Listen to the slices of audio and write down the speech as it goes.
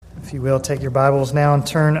If you will, take your Bibles now and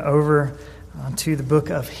turn over to the book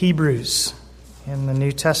of Hebrews in the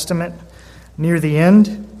New Testament, near the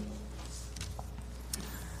end.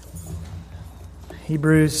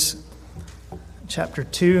 Hebrews chapter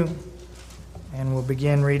 2, and we'll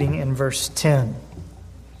begin reading in verse 10.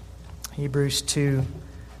 Hebrews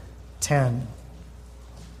 2:10.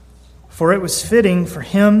 For it was fitting for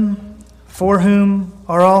him, for whom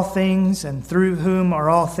are all things, and through whom are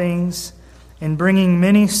all things, in bringing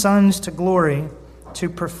many sons to glory, to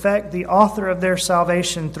perfect the author of their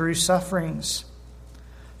salvation through sufferings.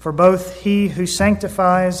 For both he who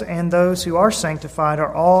sanctifies and those who are sanctified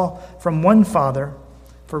are all from one Father,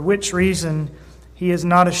 for which reason he is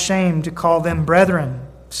not ashamed to call them brethren,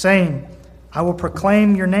 saying, I will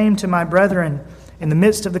proclaim your name to my brethren. In the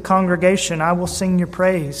midst of the congregation I will sing your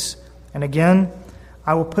praise. And again,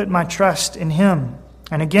 I will put my trust in him.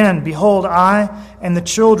 And again, behold, I and the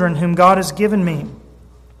children whom God has given me.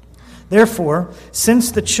 Therefore,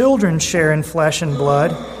 since the children share in flesh and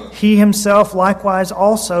blood, he himself likewise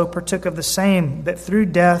also partook of the same, that through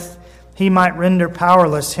death he might render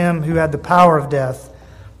powerless him who had the power of death,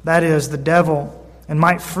 that is, the devil, and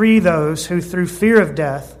might free those who through fear of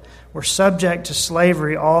death were subject to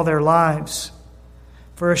slavery all their lives.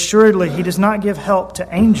 For assuredly he does not give help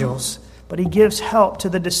to angels, but he gives help to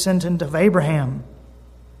the descendant of Abraham.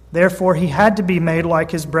 Therefore he had to be made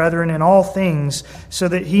like his brethren in all things, so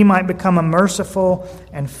that he might become a merciful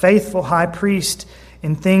and faithful high priest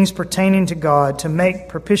in things pertaining to God, to make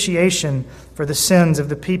propitiation for the sins of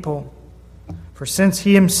the people. For since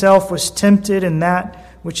he himself was tempted in that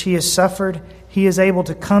which he has suffered, he is able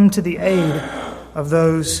to come to the aid of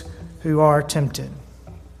those who are tempted.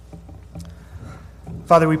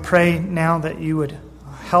 Father, we pray now that you would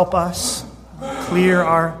help us clear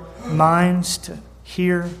our minds to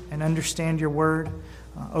hear and understand your word.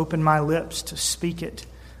 Open my lips to speak it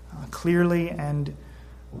clearly and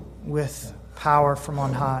with power from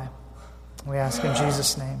on high. We ask in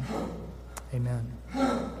Jesus' name. Amen.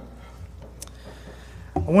 I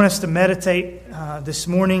want us to meditate this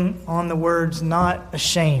morning on the words not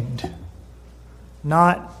ashamed.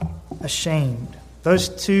 Not ashamed. Those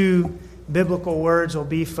two biblical words will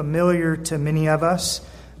be familiar to many of us.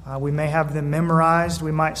 We may have them memorized.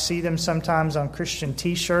 We might see them sometimes on Christian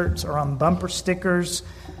t-shirts or on bumper stickers,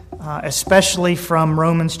 especially from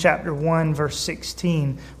Romans chapter 1, verse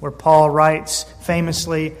 16, where Paul writes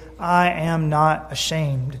famously, I am not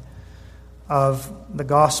ashamed of the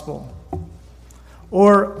gospel.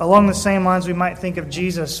 Or along the same lines, we might think of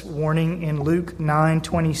Jesus' warning in Luke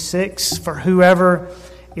 9:26, for whoever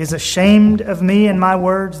is ashamed of me and my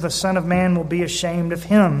words, the Son of Man will be ashamed of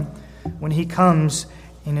him when he comes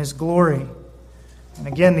in his glory. And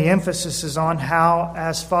again, the emphasis is on how,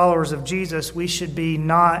 as followers of Jesus, we should be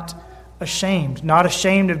not ashamed. Not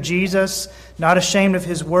ashamed of Jesus, not ashamed of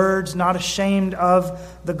his words, not ashamed of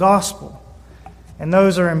the gospel. And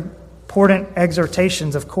those are important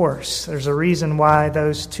exhortations, of course. There's a reason why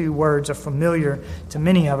those two words are familiar to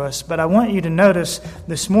many of us. But I want you to notice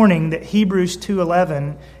this morning that Hebrews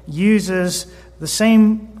 2:11 uses the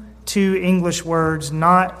same two English words,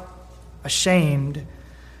 not ashamed,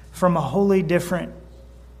 from a wholly different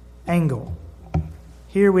angle.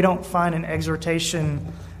 Here we don't find an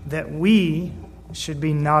exhortation that we should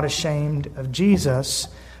be not ashamed of Jesus,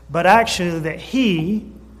 but actually that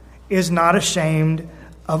he is not ashamed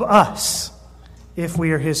of us if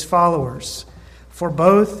we are his followers. For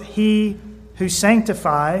both he who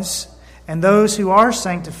sanctifies and those who are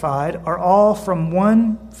sanctified are all from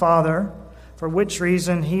one Father, for which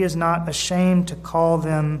reason he is not ashamed to call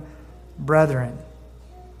them brethren.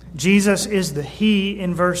 Jesus is the he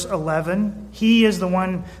in verse 11. He is the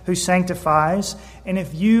one who sanctifies. And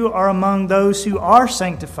if you are among those who are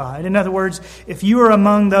sanctified, in other words, if you are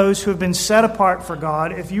among those who have been set apart for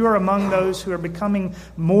God, if you are among those who are becoming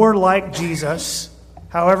more like Jesus,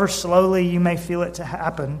 however slowly you may feel it to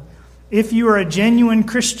happen, if you are a genuine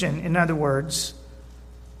Christian, in other words,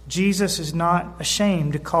 Jesus is not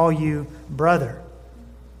ashamed to call you brother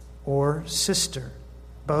or sister.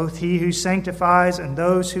 Both he who sanctifies and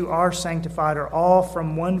those who are sanctified are all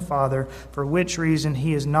from one Father, for which reason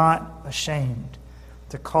he is not ashamed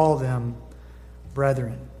to call them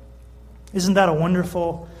brethren. Isn't that a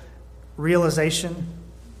wonderful realization?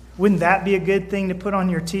 Wouldn't that be a good thing to put on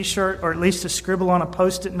your t-shirt, or at least to scribble on a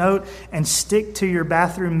post-it note and stick to your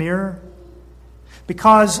bathroom mirror?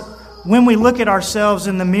 Because when we look at ourselves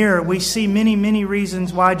in the mirror, we see many, many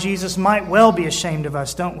reasons why Jesus might well be ashamed of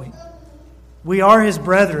us, don't we? We are his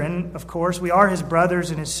brethren, of course. We are his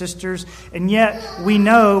brothers and his sisters. And yet we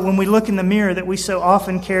know when we look in the mirror that we so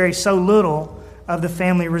often carry so little of the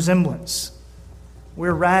family resemblance.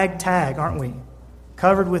 We're ragtag, aren't we?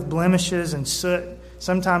 Covered with blemishes and soot,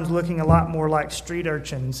 sometimes looking a lot more like street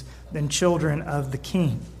urchins than children of the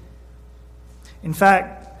King. In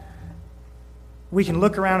fact, we can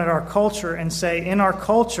look around at our culture and say, in our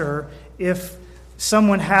culture, if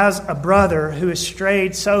someone has a brother who has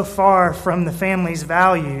strayed so far from the family's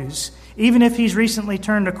values, even if he's recently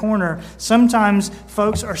turned a corner, sometimes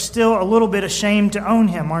folks are still a little bit ashamed to own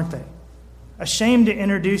him, aren't they? Ashamed to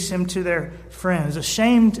introduce him to their friends,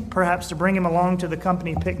 ashamed perhaps to bring him along to the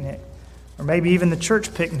company picnic, or maybe even the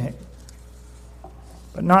church picnic.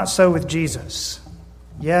 But not so with Jesus.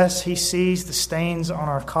 Yes, he sees the stains on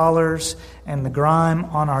our collars and the grime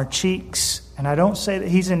on our cheeks. And I don't say that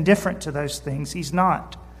he's indifferent to those things. He's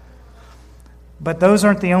not. But those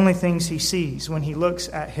aren't the only things he sees when he looks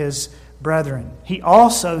at his brethren. He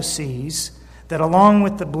also sees that along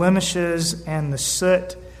with the blemishes and the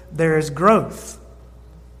soot, there is growth.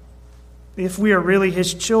 If we are really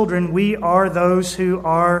his children, we are those who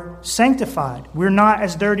are sanctified. We're not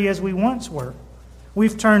as dirty as we once were.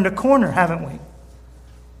 We've turned a corner, haven't we?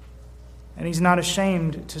 And he's not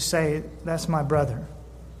ashamed to say, that's my brother.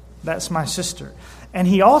 That's my sister. And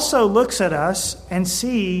he also looks at us and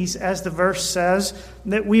sees, as the verse says,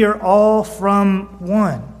 that we are all from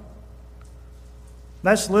one.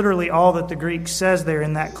 That's literally all that the Greek says there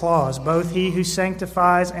in that clause. Both he who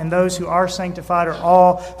sanctifies and those who are sanctified are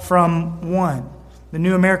all from one. The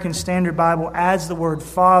New American Standard Bible adds the word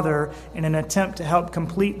Father in an attempt to help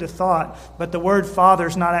complete the thought, but the word Father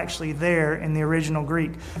is not actually there in the original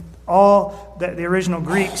Greek. All that the original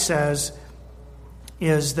Greek says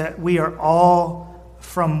is that we are all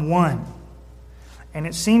from one. And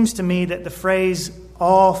it seems to me that the phrase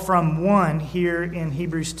all from one here in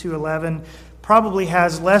Hebrews 2:11 probably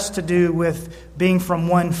has less to do with being from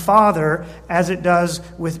one Father as it does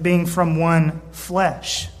with being from one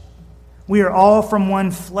flesh. We are all from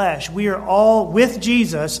one flesh. We are all with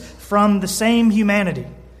Jesus from the same humanity.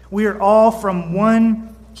 We are all from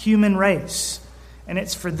one human race. And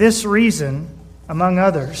it's for this reason, among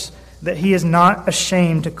others, that he is not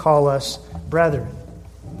ashamed to call us brethren.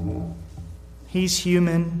 He's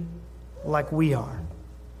human like we are.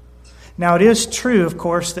 Now, it is true, of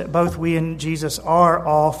course, that both we and Jesus are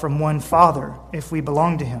all from one Father if we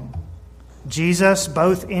belong to him. Jesus,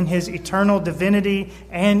 both in his eternal divinity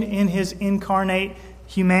and in his incarnate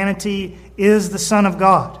humanity, is the Son of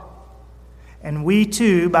God. And we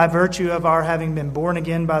too, by virtue of our having been born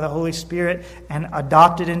again by the Holy Spirit and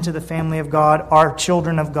adopted into the family of God, are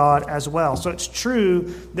children of God as well. So it's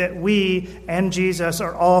true that we and Jesus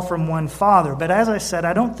are all from one Father. But as I said,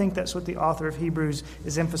 I don't think that's what the author of Hebrews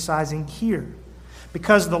is emphasizing here.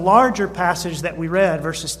 Because the larger passage that we read,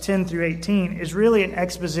 verses 10 through 18, is really an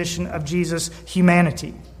exposition of Jesus'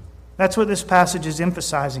 humanity. That's what this passage is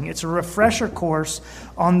emphasizing. It's a refresher course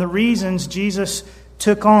on the reasons Jesus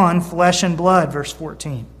took on flesh and blood, verse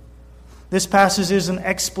 14. This passage is an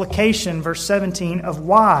explication, verse 17, of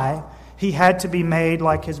why he had to be made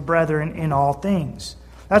like his brethren in all things.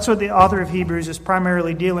 That's what the author of Hebrews is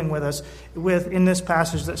primarily dealing with us with in this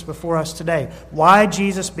passage that's before us today. Why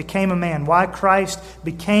Jesus became a man, why Christ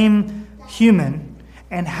became human,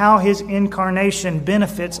 and how his incarnation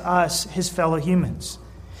benefits us, his fellow humans.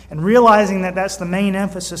 And realizing that that's the main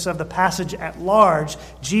emphasis of the passage at large,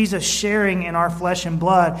 Jesus sharing in our flesh and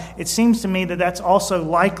blood, it seems to me that that's also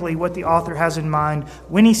likely what the author has in mind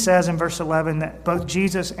when he says in verse 11 that both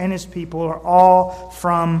Jesus and his people are all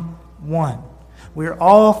from one. We are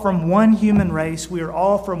all from one human race. We are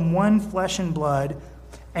all from one flesh and blood.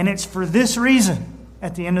 And it's for this reason,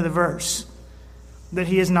 at the end of the verse, that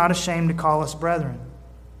he is not ashamed to call us brethren.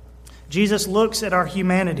 Jesus looks at our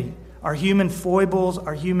humanity, our human foibles,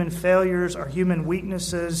 our human failures, our human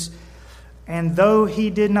weaknesses. And though he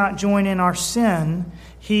did not join in our sin,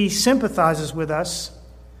 he sympathizes with us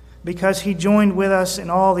because he joined with us in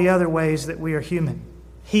all the other ways that we are human.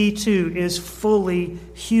 He too is fully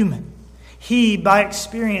human. He, by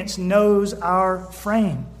experience, knows our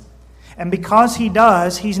frame. And because he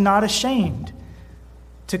does, he's not ashamed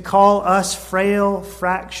to call us frail,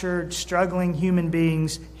 fractured, struggling human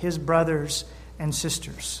beings his brothers and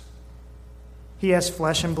sisters. He has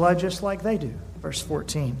flesh and blood just like they do, verse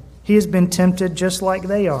 14. He has been tempted just like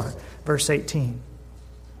they are, verse 18.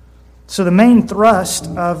 So the main thrust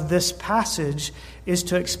of this passage is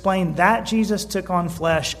to explain that Jesus took on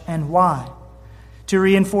flesh and why. To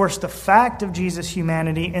reinforce the fact of Jesus'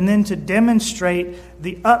 humanity and then to demonstrate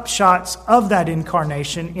the upshots of that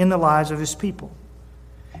incarnation in the lives of his people.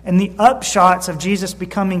 And the upshots of Jesus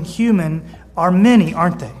becoming human are many,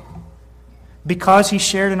 aren't they? Because he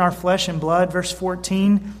shared in our flesh and blood, verse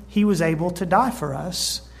 14, he was able to die for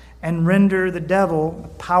us and render the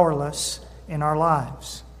devil powerless in our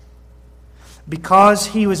lives. Because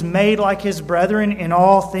he was made like his brethren in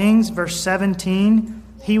all things, verse 17,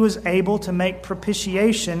 he was able to make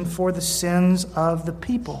propitiation for the sins of the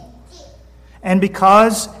people. And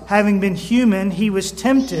because, having been human, he was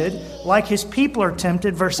tempted like his people are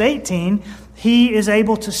tempted, verse 18, he is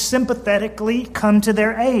able to sympathetically come to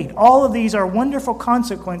their aid. All of these are wonderful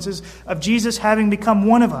consequences of Jesus having become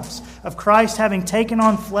one of us, of Christ having taken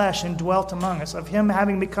on flesh and dwelt among us, of him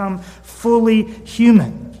having become fully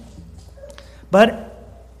human. But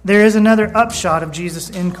there is another upshot of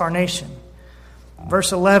Jesus' incarnation.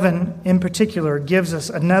 Verse 11 in particular gives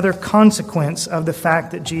us another consequence of the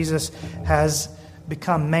fact that Jesus has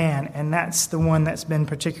become man, and that's the one that's been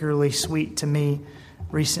particularly sweet to me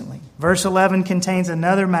recently. Verse 11 contains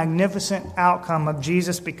another magnificent outcome of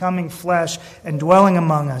Jesus becoming flesh and dwelling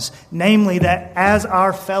among us, namely that as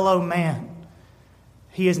our fellow man,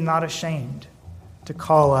 he is not ashamed to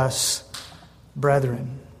call us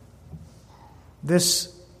brethren.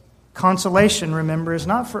 This consolation, remember, is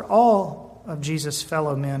not for all of Jesus'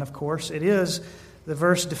 fellow men, of course. It is, the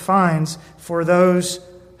verse defines, for those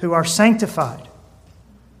who are sanctified.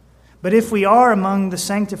 But if we are among the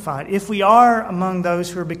sanctified, if we are among those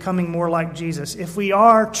who are becoming more like Jesus, if we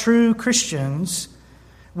are true Christians,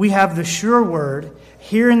 we have the sure word,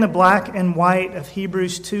 here in the black and white of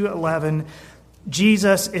Hebrews 2:11,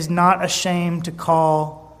 Jesus is not ashamed to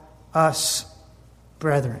call us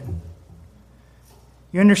brethren.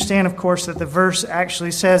 You understand, of course, that the verse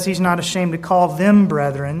actually says he's not ashamed to call them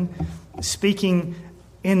brethren, speaking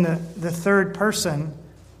in the third person.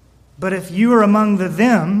 But if you are among the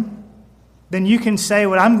them, then you can say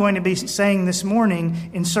what I'm going to be saying this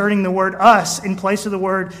morning, inserting the word us in place of the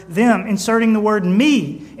word them, inserting the word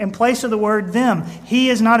me in place of the word them. He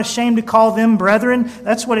is not ashamed to call them brethren.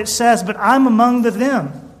 That's what it says, but I'm among the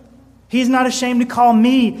them. He's not ashamed to call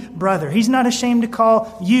me brother. He's not ashamed to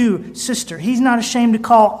call you sister. He's not ashamed to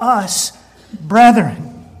call us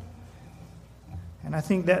brethren. And I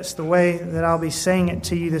think that's the way that I'll be saying it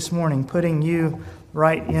to you this morning, putting you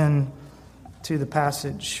right in to the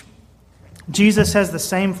passage. Jesus has the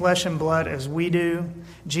same flesh and blood as we do.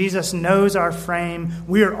 Jesus knows our frame.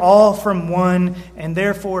 We are all from one, and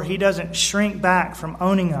therefore he doesn't shrink back from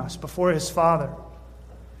owning us before his Father,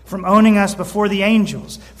 from owning us before the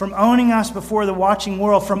angels, from owning us before the watching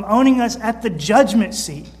world, from owning us at the judgment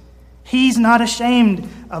seat. He's not ashamed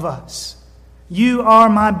of us. You are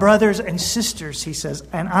my brothers and sisters, he says,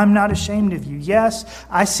 and I'm not ashamed of you. Yes,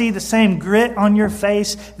 I see the same grit on your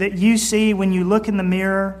face that you see when you look in the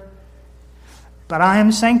mirror, but I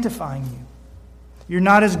am sanctifying you. You're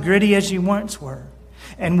not as gritty as you once were.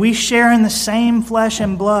 And we share in the same flesh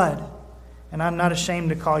and blood, and I'm not ashamed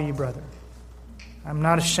to call you brother. I'm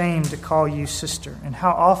not ashamed to call you sister. And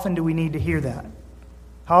how often do we need to hear that?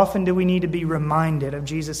 How often do we need to be reminded of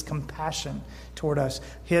Jesus' compassion toward us,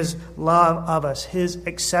 his love of us, his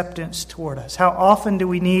acceptance toward us? How often do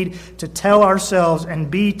we need to tell ourselves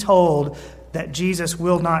and be told that Jesus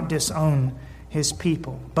will not disown his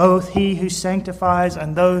people? Both he who sanctifies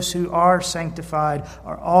and those who are sanctified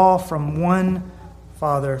are all from one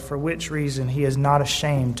Father, for which reason he is not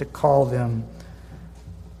ashamed to call them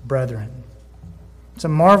brethren. It's a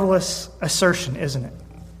marvelous assertion, isn't it?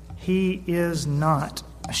 He is not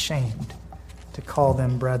ashamed to call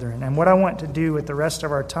them brethren. And what I want to do with the rest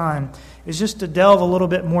of our time is just to delve a little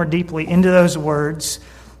bit more deeply into those words,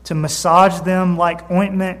 to massage them like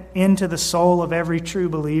ointment into the soul of every true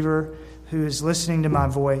believer who is listening to my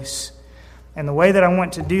voice. And the way that I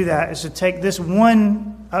want to do that is to take this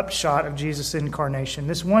one upshot of Jesus' incarnation,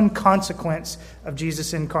 this one consequence of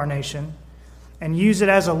Jesus' incarnation, and use it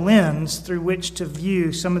as a lens through which to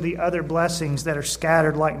view some of the other blessings that are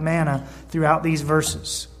scattered like manna throughout these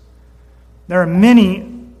verses. There are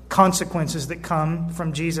many consequences that come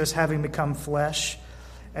from Jesus having become flesh,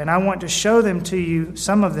 and I want to show them to you,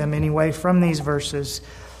 some of them anyway, from these verses.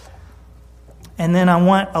 And then I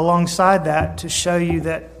want, alongside that, to show you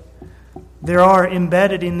that there are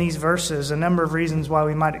embedded in these verses a number of reasons why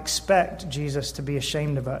we might expect Jesus to be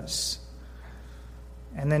ashamed of us.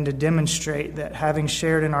 And then to demonstrate that having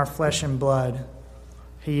shared in our flesh and blood,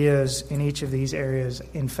 he is, in each of these areas,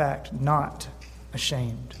 in fact, not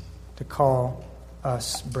ashamed to call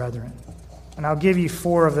us brethren. And I'll give you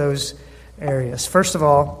 4 of those areas. First of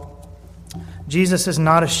all, Jesus is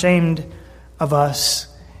not ashamed of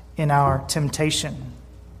us in our temptation.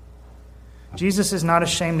 Jesus is not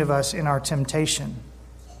ashamed of us in our temptation.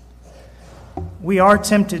 We are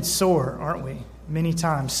tempted sore, aren't we? Many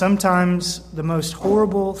times. Sometimes the most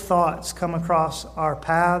horrible thoughts come across our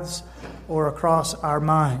paths or across our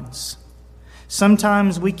minds.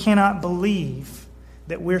 Sometimes we cannot believe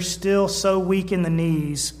that we're still so weak in the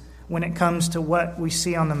knees when it comes to what we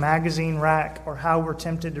see on the magazine rack, or how we're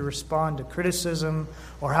tempted to respond to criticism,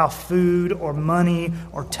 or how food or money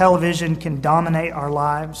or television can dominate our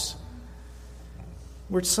lives.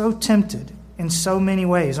 We're so tempted in so many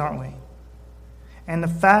ways, aren't we? And the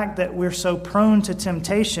fact that we're so prone to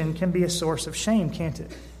temptation can be a source of shame, can't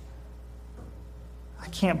it? I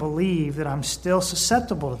can't believe that I'm still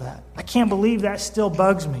susceptible to that. I can't believe that still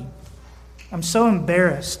bugs me. I'm so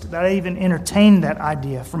embarrassed that I even entertained that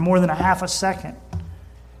idea for more than a half a second.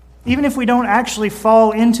 Even if we don't actually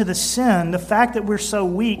fall into the sin, the fact that we're so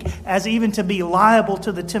weak as even to be liable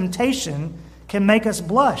to the temptation can make us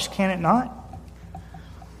blush, can it not?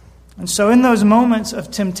 And so in those moments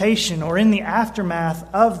of temptation, or in the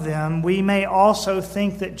aftermath of them, we may also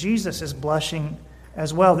think that Jesus is blushing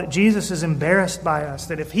as well, that Jesus is embarrassed by us,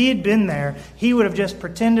 that if he had been there, he would have just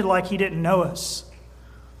pretended like he didn't know us.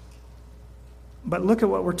 But look at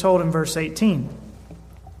what we're told in verse 18.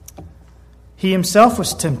 He himself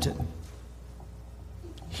was tempted.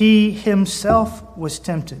 He himself was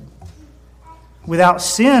tempted. Without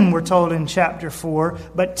sin, we're told in chapter 4,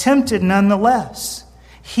 but tempted nonetheless.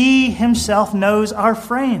 He himself knows our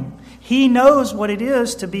frame. He knows what it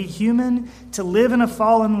is to be human, to live in a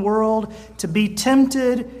fallen world, to be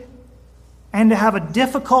tempted, and to have a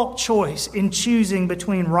difficult choice in choosing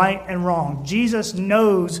between right and wrong. Jesus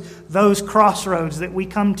knows those crossroads that we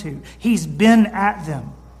come to. He's been at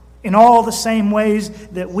them. In all the same ways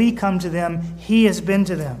that we come to them, he has been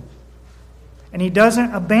to them. And he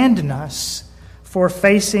doesn't abandon us for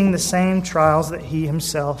facing the same trials that he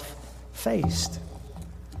himself faced.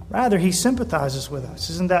 Rather, he sympathizes with us.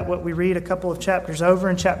 Isn't that what we read a couple of chapters over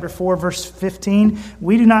in chapter 4, verse 15?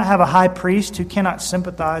 We do not have a high priest who cannot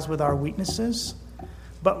sympathize with our weaknesses,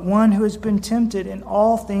 but one who has been tempted in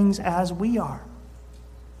all things as we are.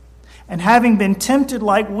 And having been tempted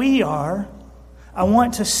like we are, I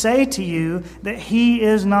want to say to you that he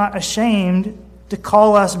is not ashamed to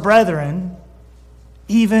call us brethren,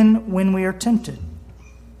 even when we are tempted.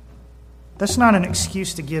 That's not an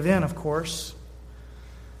excuse to give in, of course.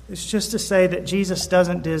 It's just to say that Jesus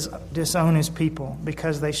doesn't disown his people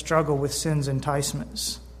because they struggle with sin's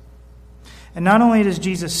enticements. And not only does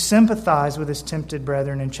Jesus sympathize with his tempted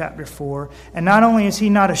brethren in chapter 4, and not only is he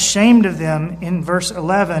not ashamed of them in verse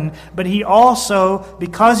 11, but he also,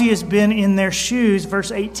 because he has been in their shoes,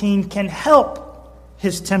 verse 18, can help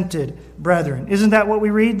his tempted brethren. Isn't that what we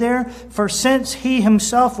read there? For since he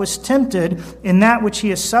himself was tempted in that which he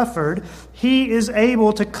has suffered, he is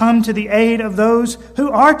able to come to the aid of those who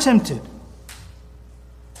are tempted.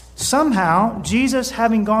 Somehow, Jesus,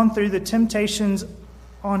 having gone through the temptations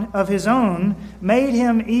of his own, made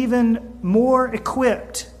him even more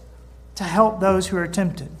equipped to help those who are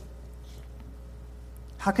tempted.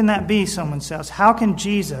 How can that be, someone says? How can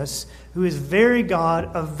Jesus, who is very God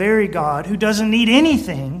of very God, who doesn't need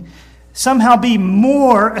anything, somehow be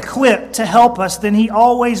more equipped to help us than he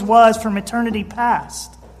always was from eternity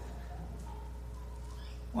past?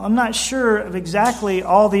 Well, I'm not sure of exactly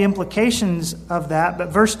all the implications of that, but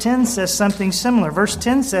verse 10 says something similar. Verse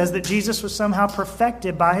 10 says that Jesus was somehow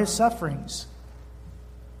perfected by his sufferings.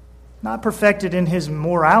 Not perfected in his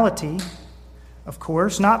morality, of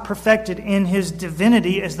course, not perfected in his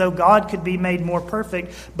divinity as though God could be made more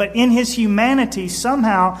perfect, but in his humanity,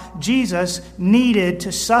 somehow Jesus needed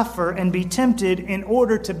to suffer and be tempted in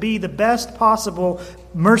order to be the best possible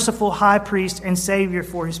merciful high priest and Savior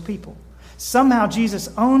for his people. Somehow Jesus'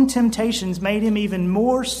 own temptations made him even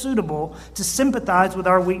more suitable to sympathize with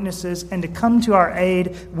our weaknesses and to come to our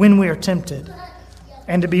aid when we are tempted,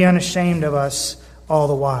 and to be unashamed of us all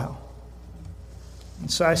the while. And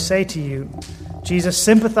so I say to you, Jesus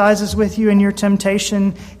sympathizes with you in your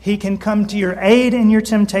temptation. He can come to your aid in your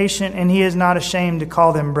temptation, and he is not ashamed to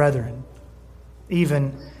call them brethren,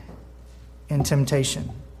 even in temptation.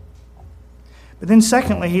 But then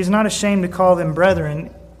secondly, he's not ashamed to call them brethren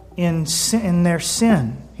in their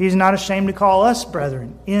sin. He's not ashamed to call us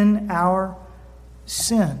brethren in our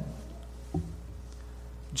sin.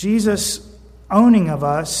 Jesus' owning of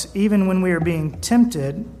us, even when we are being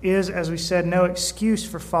tempted, is, as we said, no excuse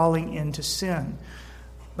for falling into sin.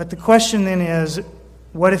 But the question then is,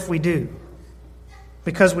 what if we do?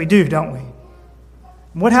 Because we do, don't we?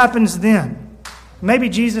 What happens then? Maybe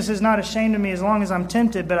Jesus is not ashamed of me as long as I'm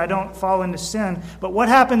tempted, but I don't fall into sin. But what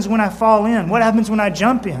happens when I fall in? What happens when I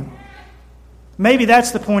jump in? Maybe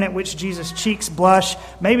that's the point at which Jesus' cheeks blush.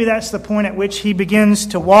 Maybe that's the point at which he begins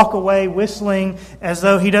to walk away whistling as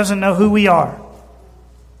though he doesn't know who we are.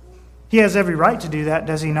 He has every right to do that,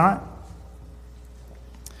 does he not?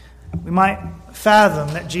 We might fathom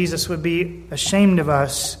that Jesus would be ashamed of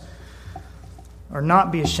us, or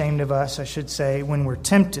not be ashamed of us, I should say, when we're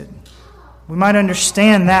tempted. We might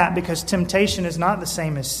understand that because temptation is not the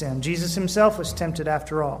same as sin. Jesus himself was tempted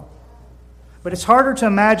after all. But it's harder to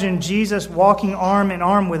imagine Jesus walking arm in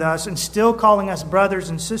arm with us and still calling us brothers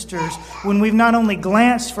and sisters when we've not only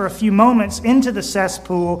glanced for a few moments into the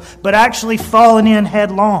cesspool, but actually fallen in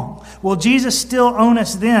headlong. Will Jesus still own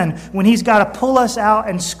us then when he's got to pull us out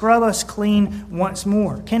and scrub us clean once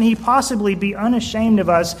more? Can he possibly be unashamed of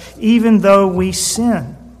us even though we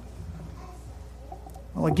sin?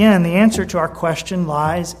 Well, again, the answer to our question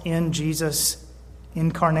lies in Jesus'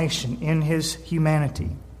 incarnation, in his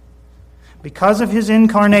humanity. Because of his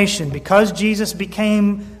incarnation, because Jesus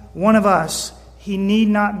became one of us, he need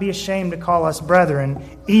not be ashamed to call us brethren,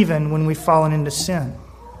 even when we've fallen into sin.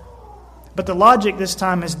 But the logic this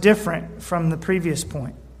time is different from the previous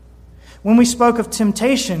point. When we spoke of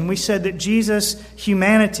temptation, we said that Jesus'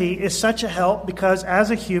 humanity is such a help because as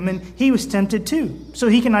a human, he was tempted too. So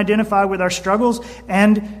he can identify with our struggles,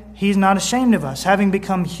 and he's not ashamed of us. Having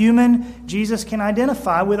become human, Jesus can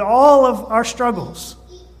identify with all of our struggles.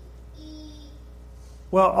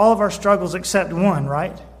 Well, all of our struggles except one,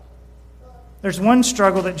 right? There's one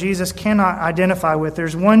struggle that Jesus cannot identify with.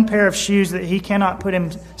 There's one pair of shoes that he cannot put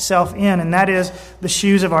himself in, and that is the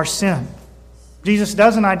shoes of our sin. Jesus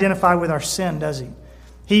doesn't identify with our sin, does he?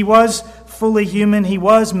 He was fully human. He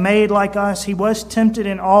was made like us. He was tempted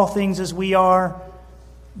in all things as we are,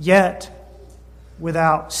 yet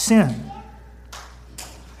without sin.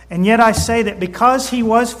 And yet I say that because he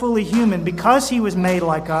was fully human, because he was made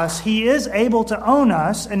like us, he is able to own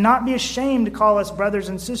us and not be ashamed to call us brothers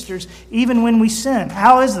and sisters even when we sin.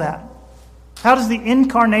 How is that? How does the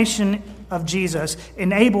incarnation of Jesus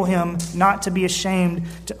enable him not to be ashamed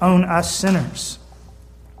to own us sinners?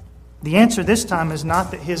 The answer this time is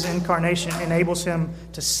not that his incarnation enables him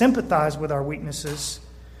to sympathize with our weaknesses,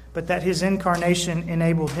 but that his incarnation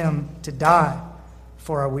enabled him to die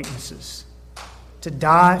for our weaknesses, to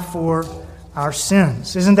die for our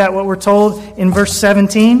sins. Isn't that what we're told in verse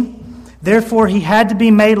 17? Therefore he had to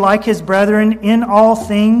be made like his brethren in all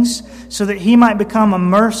things, so that he might become a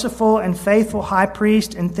merciful and faithful high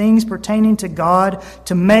priest in things pertaining to God,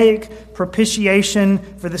 to make propitiation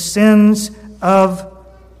for the sins of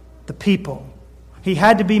the people. He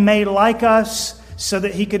had to be made like us so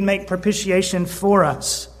that he could make propitiation for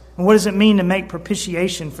us. And what does it mean to make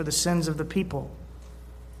propitiation for the sins of the people?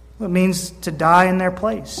 It means to die in their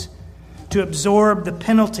place, to absorb the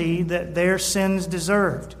penalty that their sins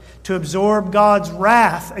deserved, to absorb God's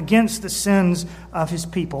wrath against the sins of his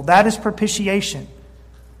people. That is propitiation,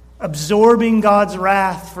 absorbing God's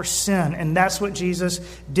wrath for sin. And that's what Jesus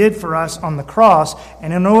did for us on the cross.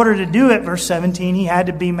 And in order to do it, verse 17, he had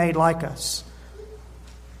to be made like us.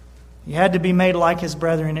 He had to be made like his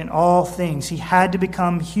brethren in all things. He had to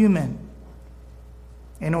become human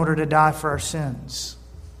in order to die for our sins.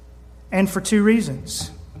 And for two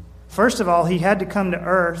reasons. First of all, he had to come to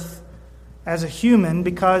earth as a human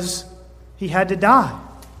because he had to die.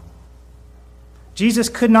 Jesus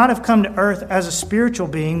could not have come to earth as a spiritual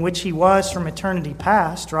being, which he was from eternity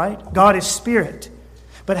past, right? God is spirit.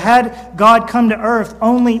 But had God come to earth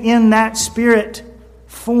only in that spirit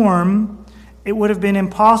form, it would have been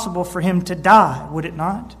impossible for him to die, would it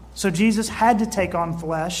not? So Jesus had to take on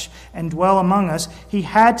flesh and dwell among us. He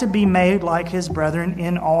had to be made like his brethren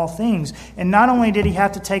in all things. And not only did he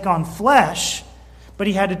have to take on flesh, but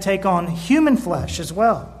he had to take on human flesh as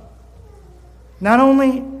well. Not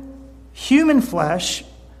only human flesh,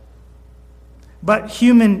 but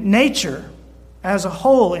human nature as a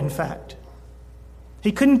whole, in fact.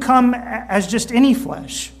 He couldn't come as just any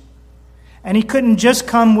flesh. And he couldn't just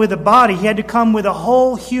come with a body. He had to come with a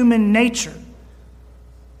whole human nature.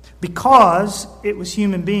 Because it was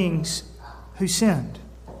human beings who sinned.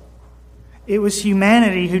 It was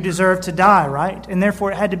humanity who deserved to die, right? And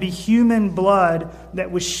therefore it had to be human blood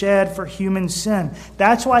that was shed for human sin.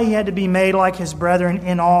 That's why he had to be made like his brethren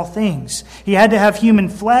in all things. He had to have human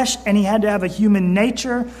flesh and he had to have a human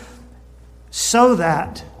nature so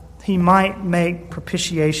that he might make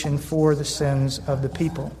propitiation for the sins of the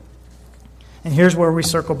people. And here's where we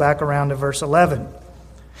circle back around to verse 11.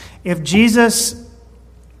 If Jesus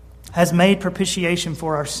has made propitiation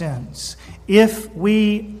for our sins, if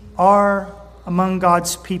we are among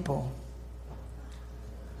God's people,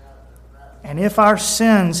 and if our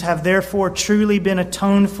sins have therefore truly been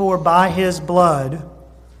atoned for by his blood,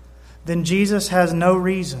 then Jesus has no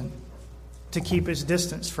reason to keep his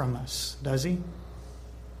distance from us, does he?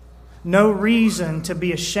 No reason to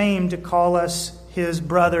be ashamed to call us his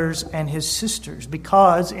brothers and his sisters,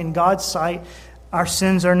 because in God's sight, our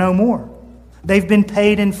sins are no more. They've been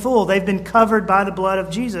paid in full. They've been covered by the blood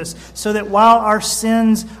of Jesus. So that while our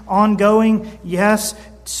sins ongoing, yes,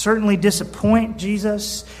 certainly disappoint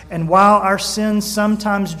Jesus, and while our sins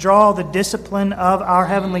sometimes draw the discipline of our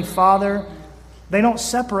Heavenly Father, they don't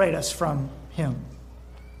separate us from Him.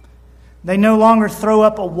 They no longer throw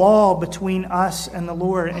up a wall between us and the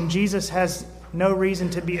Lord, and Jesus has no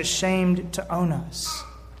reason to be ashamed to own us.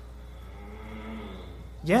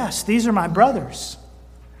 Yes, these are my brothers.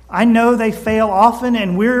 I know they fail often,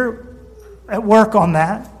 and we're at work on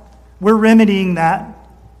that. We're remedying that.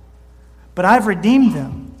 But I've redeemed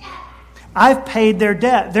them. I've paid their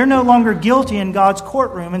debt. They're no longer guilty in God's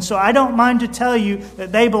courtroom, and so I don't mind to tell you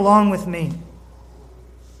that they belong with me.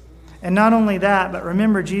 And not only that, but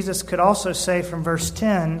remember, Jesus could also say from verse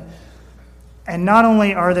 10, and not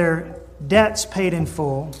only are their debts paid in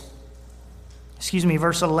full,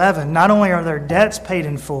 verse 11, not only are their debts paid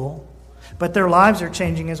in full, but their lives are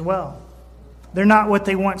changing as well. They're not what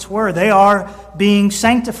they once were. They are being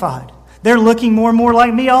sanctified. They're looking more and more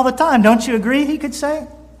like me all the time. Don't you agree, he could say?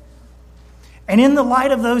 And in the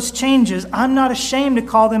light of those changes, I'm not ashamed to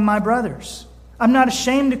call them my brothers. I'm not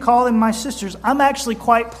ashamed to call them my sisters. I'm actually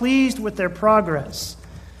quite pleased with their progress,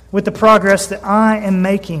 with the progress that I am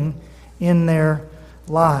making in their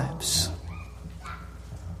lives.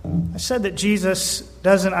 I said that Jesus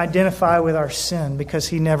doesn't identify with our sin because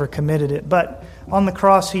he never committed it. But on the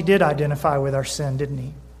cross, he did identify with our sin, didn't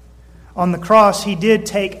he? On the cross, he did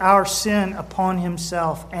take our sin upon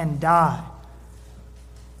himself and die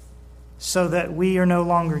so that we are no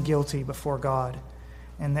longer guilty before God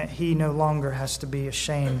and that he no longer has to be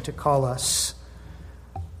ashamed to call us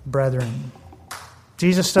brethren.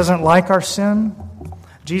 Jesus doesn't like our sin.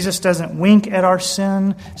 Jesus doesn't wink at our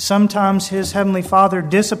sin. Sometimes his Heavenly Father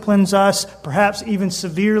disciplines us, perhaps even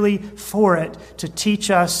severely for it, to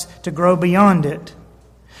teach us to grow beyond it.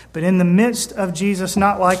 But in the midst of Jesus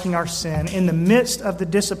not liking our sin, in the midst of the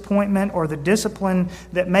disappointment or the discipline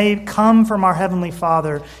that may come from our Heavenly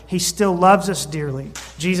Father, he still loves us dearly.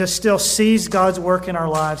 Jesus still sees God's work in our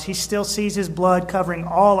lives. He still sees his blood covering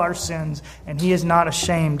all our sins, and he is not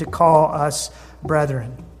ashamed to call us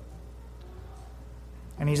brethren.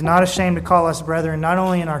 And he's not ashamed to call us brethren, not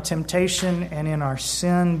only in our temptation and in our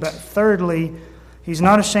sin, but thirdly, he's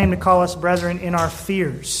not ashamed to call us brethren in our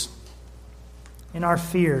fears. In our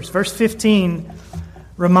fears. Verse 15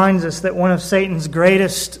 reminds us that one of Satan's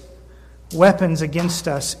greatest weapons against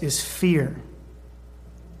us is fear.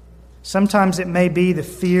 Sometimes it may be the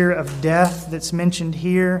fear of death that's mentioned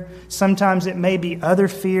here. Sometimes it may be other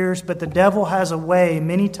fears, but the devil has a way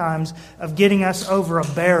many times of getting us over a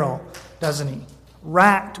barrel, doesn't he?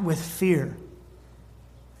 Racked with fear.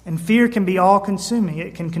 And fear can be all-consuming.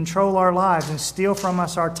 It can control our lives and steal from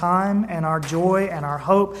us our time and our joy and our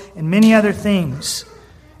hope and many other things.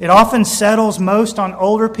 It often settles most on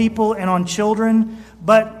older people and on children,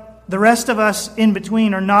 but the rest of us in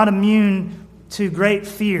between are not immune to great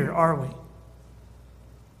fear, are we?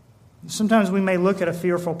 Sometimes we may look at a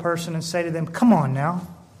fearful person and say to them, "Come on now,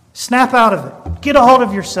 snap out of it. Get a hold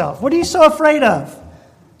of yourself. What are you so afraid of?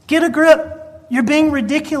 Get a grip. You're being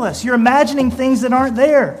ridiculous. You're imagining things that aren't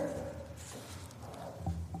there."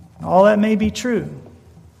 All that may be true.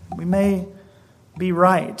 We may be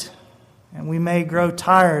right. And we may grow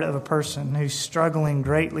tired of a person who's struggling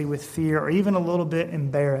greatly with fear or even a little bit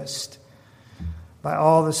embarrassed by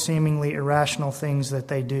all the seemingly irrational things that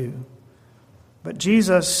they do. But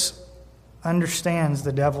Jesus understands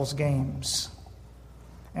the devil's games.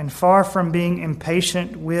 And far from being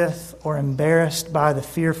impatient with or embarrassed by the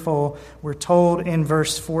fearful, we're told in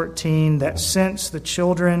verse 14 that since the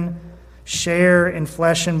children share in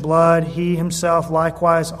flesh and blood, he himself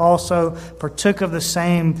likewise also partook of the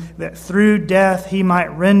same, that through death he might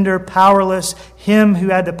render powerless him who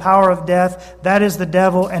had the power of death, that is the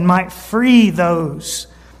devil, and might free those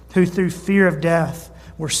who through fear of death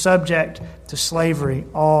were subject to slavery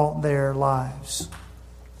all their lives.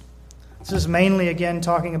 This is mainly, again,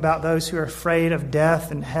 talking about those who are afraid of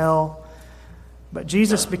death and hell. But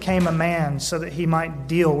Jesus became a man so that he might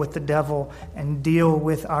deal with the devil and deal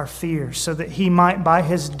with our fears, so that he might, by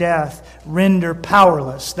his death, render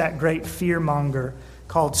powerless that great fearmonger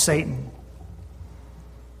called Satan.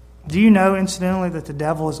 Do you know, incidentally, that the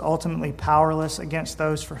devil is ultimately powerless against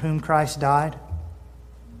those for whom Christ died?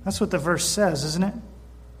 That's what the verse says, isn't it?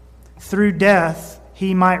 Through death,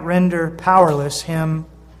 he might render powerless him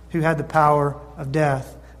who had the power of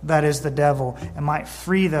death, that is the devil, and might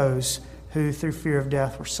free those who through fear of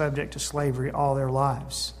death were subject to slavery all their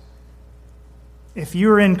lives. If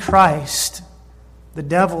you are in Christ, the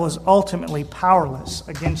devil is ultimately powerless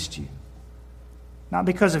against you. Not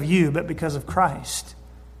because of you, but because of Christ.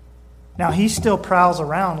 Now, he still prowls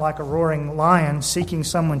around like a roaring lion seeking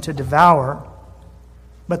someone to devour,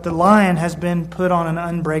 but the lion has been put on an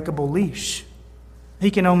unbreakable leash.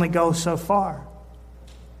 He can only go so far.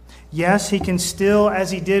 Yes, he can still,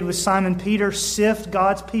 as he did with Simon Peter, sift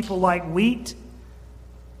God's people like wheat,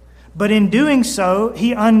 but in doing so,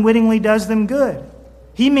 he unwittingly does them good.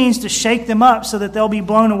 He means to shake them up so that they'll be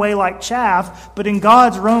blown away like chaff. But in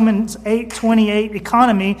God's Romans 8:28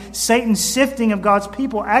 economy, Satan's sifting of God's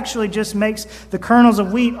people actually just makes the kernels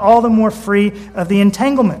of wheat all the more free of the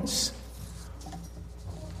entanglements.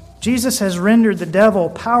 Jesus has rendered the devil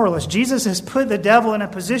powerless. Jesus has put the devil in a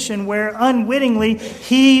position where unwittingly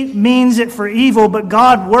he means it for evil, but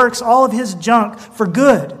God works all of his junk for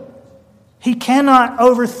good. He cannot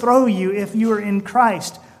overthrow you if you are in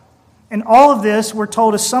Christ. And all of this, we're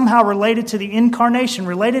told, is somehow related to the incarnation,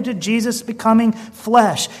 related to Jesus becoming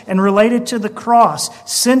flesh, and related to the cross.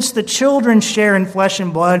 Since the children share in flesh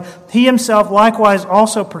and blood, he himself likewise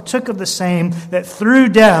also partook of the same, that through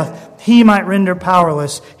death he might render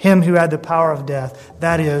powerless him who had the power of death,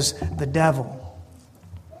 that is, the devil.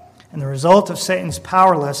 And the result of Satan's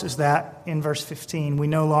powerless is that, in verse 15, we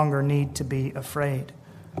no longer need to be afraid.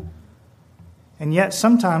 And yet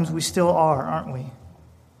sometimes we still are, aren't we?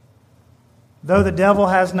 Though the devil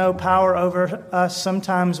has no power over us,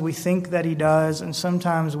 sometimes we think that he does, and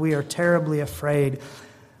sometimes we are terribly afraid.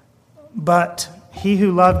 But he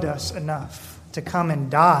who loved us enough to come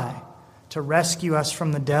and die to rescue us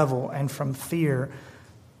from the devil and from fear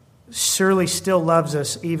surely still loves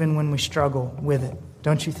us even when we struggle with it,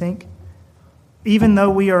 don't you think? Even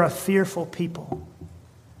though we are a fearful people,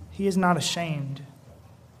 he is not ashamed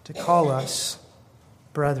to call us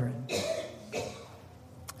brethren.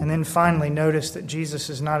 And then finally, notice that Jesus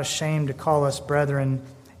is not ashamed to call us brethren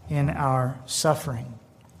in our suffering.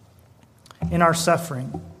 In our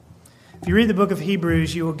suffering. If you read the book of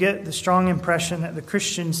Hebrews, you will get the strong impression that the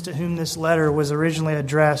Christians to whom this letter was originally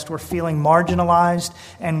addressed were feeling marginalized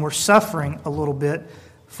and were suffering a little bit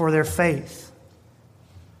for their faith.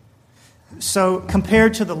 So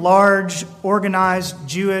compared to the large, organized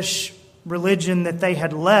Jewish religion that they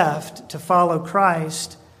had left to follow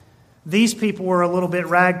Christ, these people were a little bit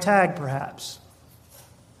ragtag, perhaps.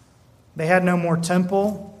 They had no more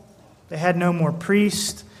temple. They had no more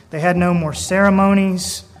priest. They had no more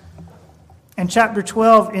ceremonies. And chapter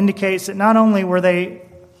 12 indicates that not only were they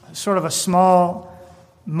sort of a small,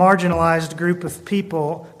 marginalized group of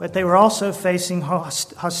people, but they were also facing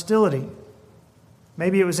hostility.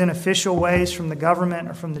 Maybe it was in official ways from the government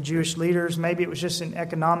or from the Jewish leaders. Maybe it was just in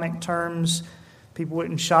economic terms. People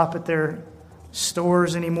wouldn't shop at their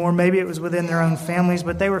stores anymore. Maybe it was within their own families,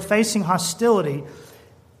 but they were facing hostility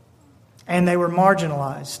and they were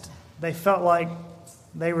marginalized. They felt like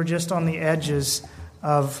they were just on the edges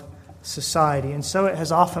of society. And so it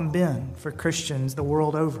has often been for Christians the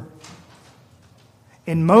world over.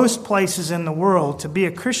 In most places in the world, to be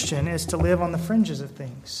a Christian is to live on the fringes of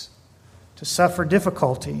things, to suffer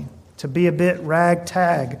difficulty, to be a bit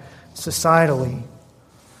ragtag societally.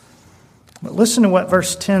 But listen to what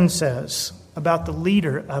verse 10 says about the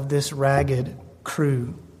leader of this ragged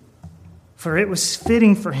crew. For it was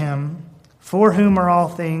fitting for him, for whom are all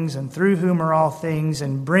things, and through whom are all things,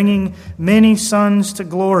 and bringing many sons to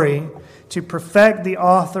glory, to perfect the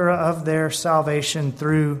author of their salvation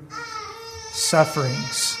through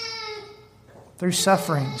sufferings. Through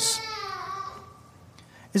sufferings.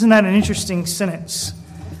 Isn't that an interesting sentence?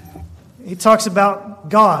 He talks about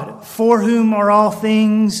God, for whom are all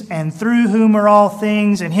things, and through whom are all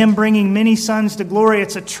things, and him bringing many sons to glory.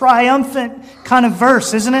 It's a triumphant kind of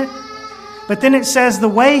verse, isn't it? But then it says the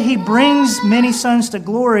way he brings many sons to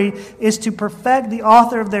glory is to perfect the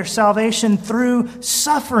author of their salvation through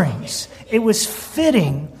sufferings. It was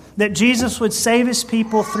fitting that Jesus would save his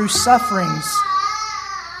people through sufferings.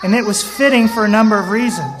 And it was fitting for a number of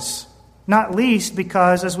reasons. Not least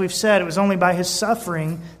because, as we've said, it was only by his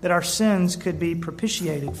suffering that our sins could be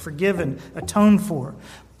propitiated, forgiven, atoned for.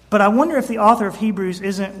 But I wonder if the author of Hebrews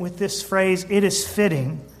isn't, with this phrase, it is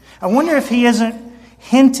fitting. I wonder if he isn't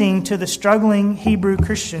hinting to the struggling Hebrew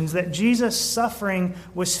Christians that Jesus' suffering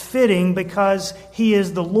was fitting because he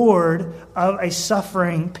is the Lord of a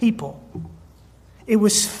suffering people. It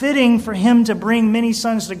was fitting for him to bring many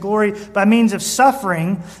sons to glory by means of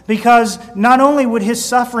suffering, because not only would his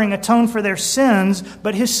suffering atone for their sins,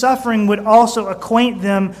 but his suffering would also acquaint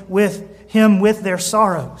them with him with their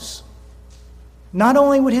sorrows. Not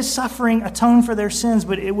only would his suffering atone for their sins,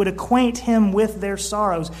 but it would acquaint him with their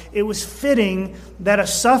sorrows. It was fitting that a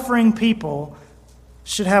suffering people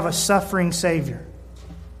should have a suffering Savior.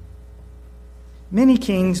 Many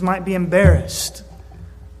kings might be embarrassed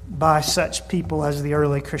by such people as the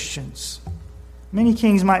early Christians. Many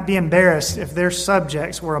kings might be embarrassed if their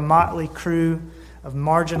subjects were a motley crew of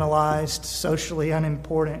marginalized, socially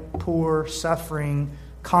unimportant, poor, suffering,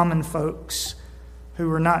 common folks who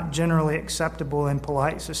were not generally acceptable in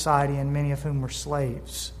polite society, and many of whom were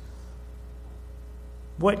slaves.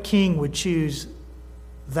 What king would choose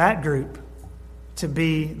that group to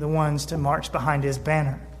be the ones to march behind his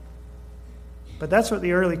banner? But that's what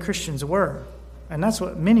the early Christians were, and that's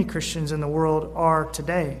what many Christians in the world are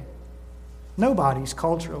today. Nobodies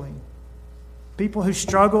culturally. People who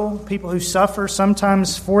struggle, people who suffer,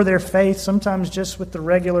 sometimes for their faith, sometimes just with the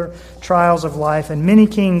regular trials of life. And many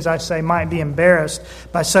kings, I say, might be embarrassed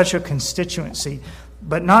by such a constituency,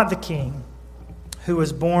 but not the king who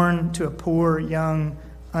was born to a poor, young,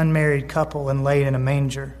 unmarried couple and laid in a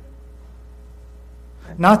manger.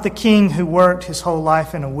 Not the king who worked his whole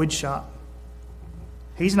life in a woodshop.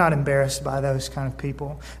 He's not embarrassed by those kind of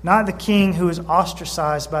people. Not the king who is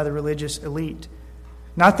ostracized by the religious elite.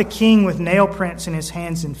 Not the king with nail prints in his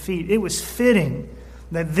hands and feet. It was fitting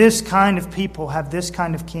that this kind of people have this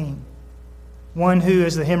kind of king. One who,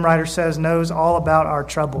 as the hymn writer says, knows all about our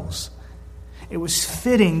troubles. It was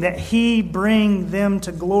fitting that he bring them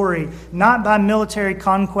to glory, not by military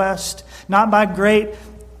conquest, not by great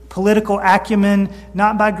political acumen,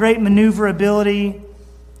 not by great maneuverability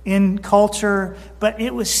in culture, but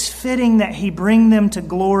it was fitting that he bring them to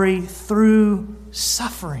glory through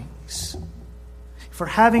sufferings. For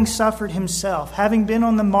having suffered himself, having been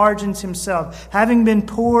on the margins himself, having been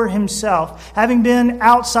poor himself, having been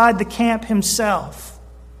outside the camp himself,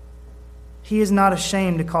 he is not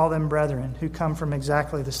ashamed to call them brethren who come from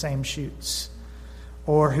exactly the same shoots,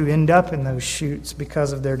 or who end up in those shoots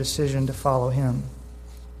because of their decision to follow him.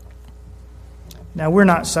 Now, we're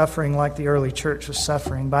not suffering like the early church was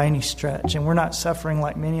suffering by any stretch, and we're not suffering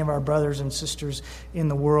like many of our brothers and sisters in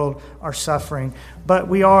the world are suffering, but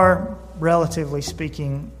we are, relatively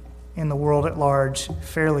speaking, in the world at large,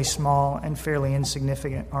 fairly small and fairly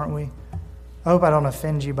insignificant, aren't we? I hope I don't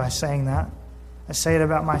offend you by saying that. I say it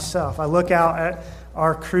about myself. I look out at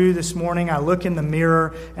our crew this morning, I look in the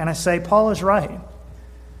mirror, and I say, Paul is right.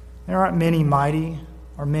 There aren't many mighty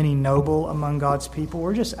or many noble among God's people.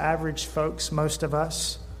 We're just average folks, most of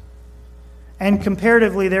us. And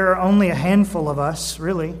comparatively, there are only a handful of us,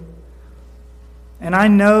 really. And I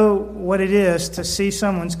know what it is to see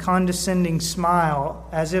someone's condescending smile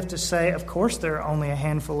as if to say, of course there are only a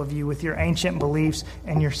handful of you with your ancient beliefs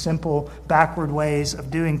and your simple backward ways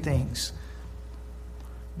of doing things.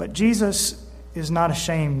 But Jesus is not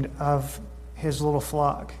ashamed of his little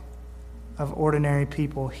flock of ordinary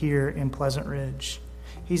people here in Pleasant Ridge.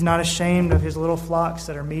 He's not ashamed of his little flocks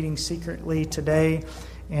that are meeting secretly today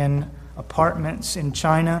in apartments in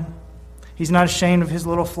China. He's not ashamed of his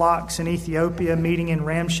little flocks in Ethiopia meeting in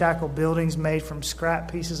ramshackle buildings made from scrap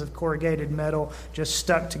pieces of corrugated metal just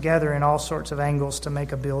stuck together in all sorts of angles to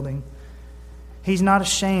make a building. He's not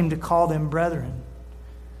ashamed to call them brethren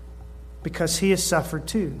because he has suffered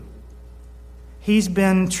too. He's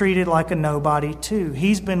been treated like a nobody too.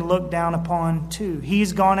 He's been looked down upon too.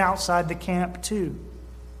 He's gone outside the camp too.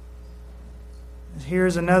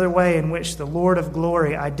 Here's another way in which the Lord of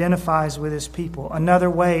glory identifies with his people. Another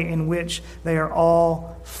way in which they are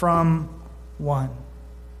all from one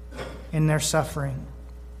in their suffering.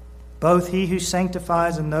 Both he who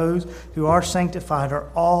sanctifies and those who are sanctified are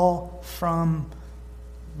all from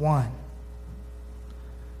one,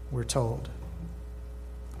 we're told.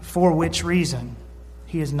 For which reason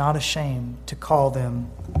he is not ashamed to call them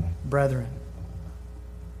brethren.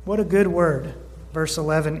 What a good word verse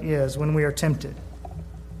 11 is when we are tempted.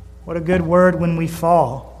 What a good word when we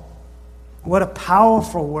fall. What a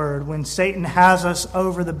powerful word when Satan has us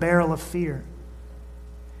over the barrel of fear.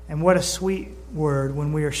 And what a sweet word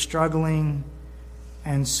when we are struggling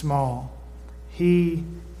and small. He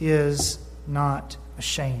is not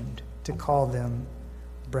ashamed to call them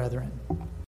brethren.